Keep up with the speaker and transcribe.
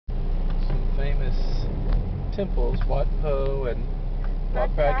famous temples, Wat Po and Wat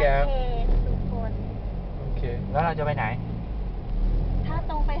Phra. Okay. แล้วเราจะไปไหน ถ้า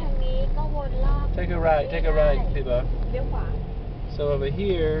ตรงไปทางนี้ก็วนรอบ Take a ride, Piba. เลี้ยวขวา So over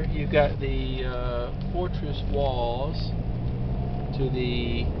here, you've got the fortress walls to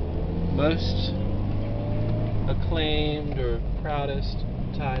the most acclaimed or proudest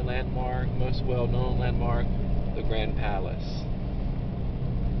Thai landmark, most well-known landmark, the Grand Palace.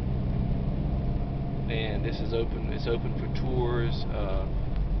 And this is open. It's open for tours.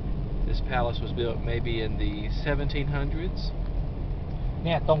 This palace was built maybe in the 1700s. เ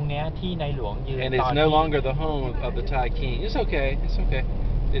นี่ยตรงเนี้ยที่ในหลวงยืน And it's no longer the home of the Thai king. It's okay.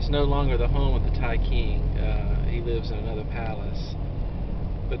 It's no longer the home of the Thai king. He lives in another palace.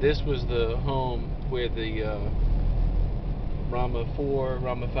 But this was the home where the Rama 4,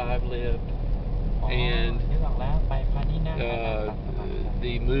 Rama 5 lived. And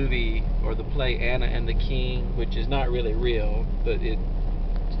the movie or the play Anna and the King, which is not really real, but it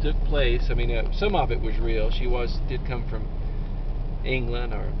took place. I mean, some of it was real. She did come from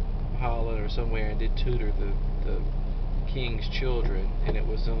England or Holland or somewhere and did tutor the king's children, and it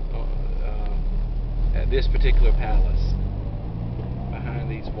was at this particular palace behind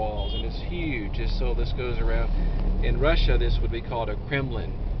these walls, and it's huge. So this goes around. In Russia, this would be called a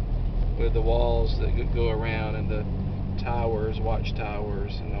Kremlin, with the walls that go around and the towers,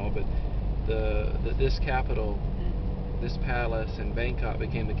 watchtowers, and all. But this capital, this palace in Bangkok,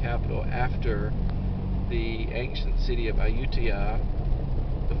 became the capital after the ancient city of Ayutthaya,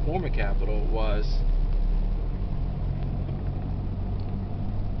 the former capital,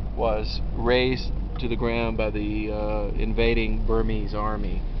 was razed to the ground by the invading Burmese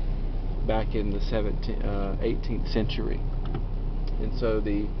army back in the 18th century. And so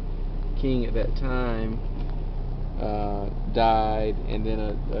the king at that time died, and then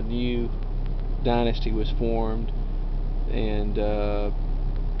a new dynasty was formed, and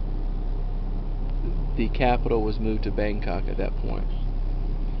the capital was moved to Bangkok at that point.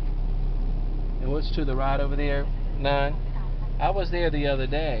 And what's to the right over there? 9? I was there the other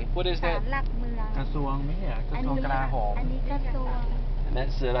day. What is that? กระทรวงไหมเนี่ยกระทรวงกลาโหม And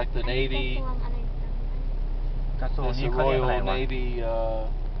that's like the Navy. กระทรวง That's นี้ the เขาเรียกอะไร Royal วะ Navy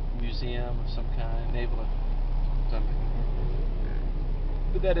museum of some kind, naval something.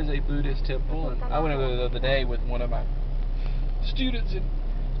 But that is a Buddhist temple, and I went over there the other day with one of my students, and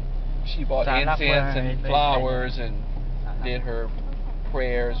she bought incense and flowers and did her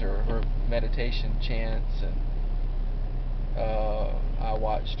prayers or her meditation chants, and I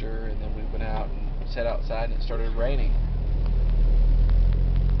watched her, and then we went out and sat outside, and it started raining.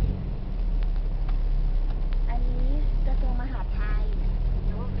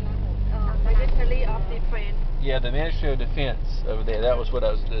 Military of Defense. Yeah, the Ministry of Defense over there. That was what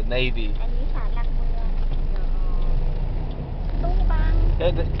I was. The Navy.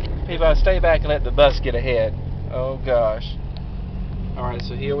 People, stay back and let the bus get ahead. Oh gosh. All right,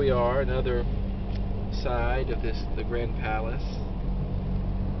 so here we are, another side of the Grand Palace.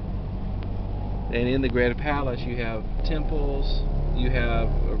 And in the Grand Palace, you have temples, you have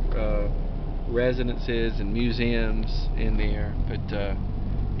residences and museums in there, but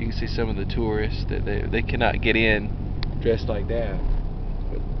you can see some of the tourists that they cannot get in dressed like that.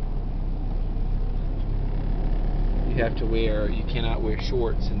 But you cannot wear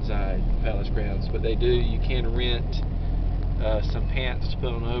shorts inside palace grounds, but they do. You can rent some pants to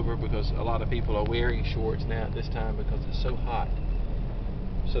put on over, because a lot of people are wearing shorts now at this time because it's so hot.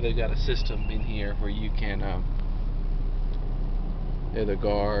 So they've got a system in here where you can they're the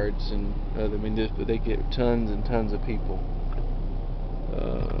guards and they get tons and tons of people.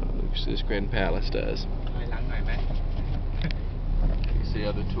 This Grand Palace does. You see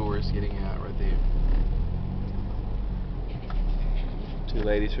other tourists getting out right there. 2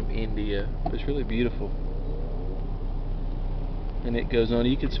 ladies from India. It's really beautiful. And it goes on.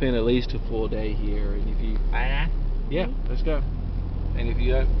 You could spend at least a full day here, and if you yeah, let's go. And if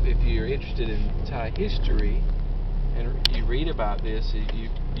you're interested in Thai history and you read about this, you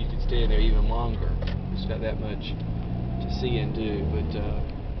could stay there even longer. It's got that much to see and do, but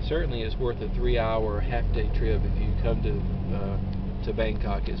certainly it's worth a 3-hour half-day trip if you come to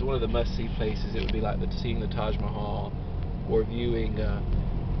Bangkok. It's one of the must-see places. It would be like seeing the Taj Mahal, or viewing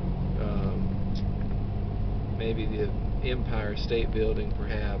maybe the Empire State Building,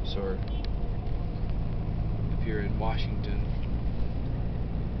 perhaps, or if you're in Washington.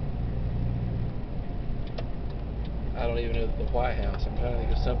 I don't even know the White House. I'm trying to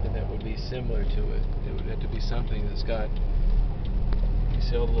think of something that would be similar to it. It would have to be something that's got, you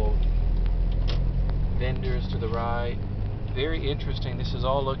see all the little vendors to the right, very interesting. This is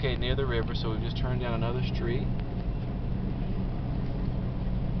all located near the river, so we've just turned down another street.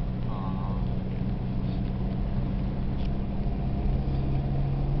 อ๋อ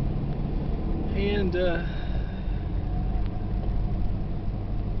And the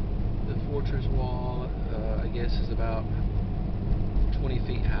fortress wall, I guess, is about 20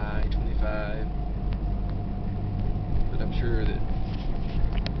 feet high, 25. But I'm sure that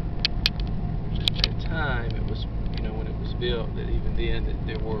at that time, it was, when it was built, that even then that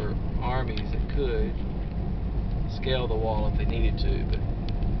there were armies that could scale the wall if they needed to,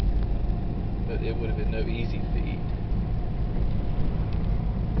 but it would have been no easy feat.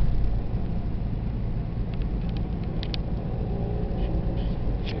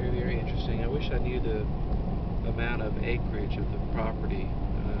 Very, very interesting. I wish I knew the amount of acreage of the property,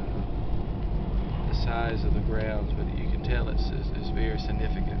 the size of the grounds, but you can tell it's very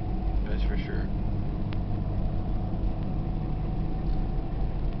significant, that's for sure.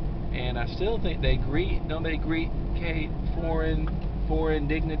 And I still think don't they greet foreign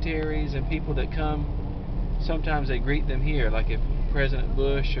dignitaries and people that come, sometimes they greet them here, like if President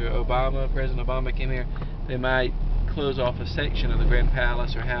Bush or President Obama came here, they might close off a section of the Grand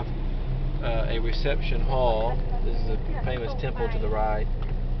Palace or have a reception hall. This is a famous temple to the right,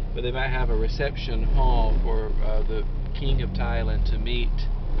 but they might have a reception hall for the King of Thailand to meet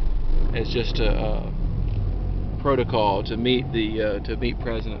as just a protocol to meet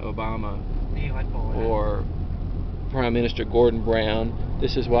President Obama นี่วัดโบนะ or Prime Minister Gordon Brown.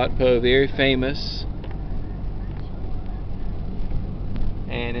 This is Wat Po, very famous.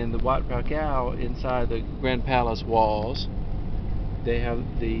 And in the Wat Prakau, inside the Grand Palace walls, they have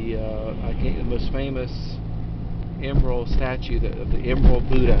the most famous emerald statue of the Emerald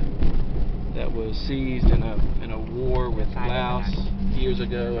Buddha that was seized in a war with Laos years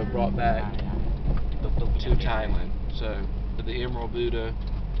ago and brought back to Thailand. So the Emerald Buddha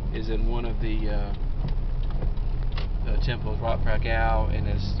is in one of the temples, Wat Prakau, and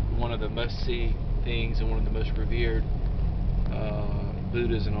is one of the must-see things and one of the most revered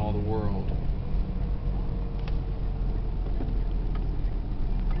Buddhas in all the world.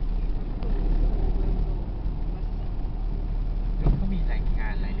 เขามีแต่งงา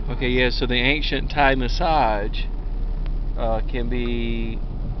นอะไรหรือเปล่า Okay, yeah, so the ancient Thai massage can be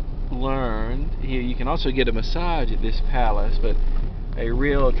learned. Here, you can also get a massage at this palace, but a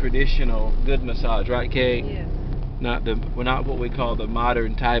real traditional good massage, right, Kay? Yes. Not what we call the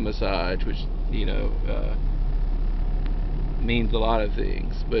modern Thai massage, which means a lot of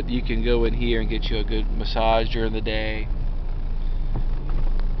things. But you can go in here and get you a good massage during the day.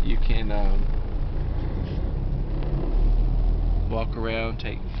 You can walk around,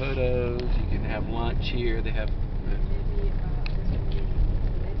 take photos. You can have lunch here. They have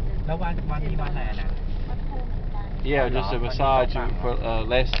แล้ววันนี้วันอะไรนะ yeah, just a massage for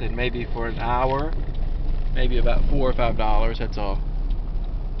less than maybe for an hour, maybe about $4 or $5. That's all.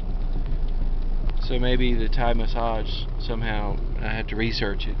 So maybe the Thai massage somehow I have to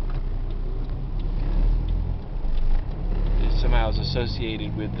research it. It somehow is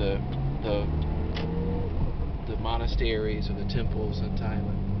associated with the monasteries or the temples in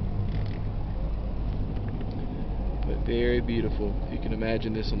Thailand. But very beautiful. You can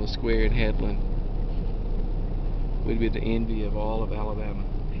imagine this on the square in Headland. Would be the envy of all of Alabama.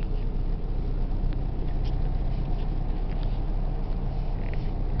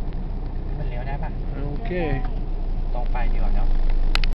 มันเลี้ยวได้ป่ะ Okay. ตรงไปดีกว่าเนาะ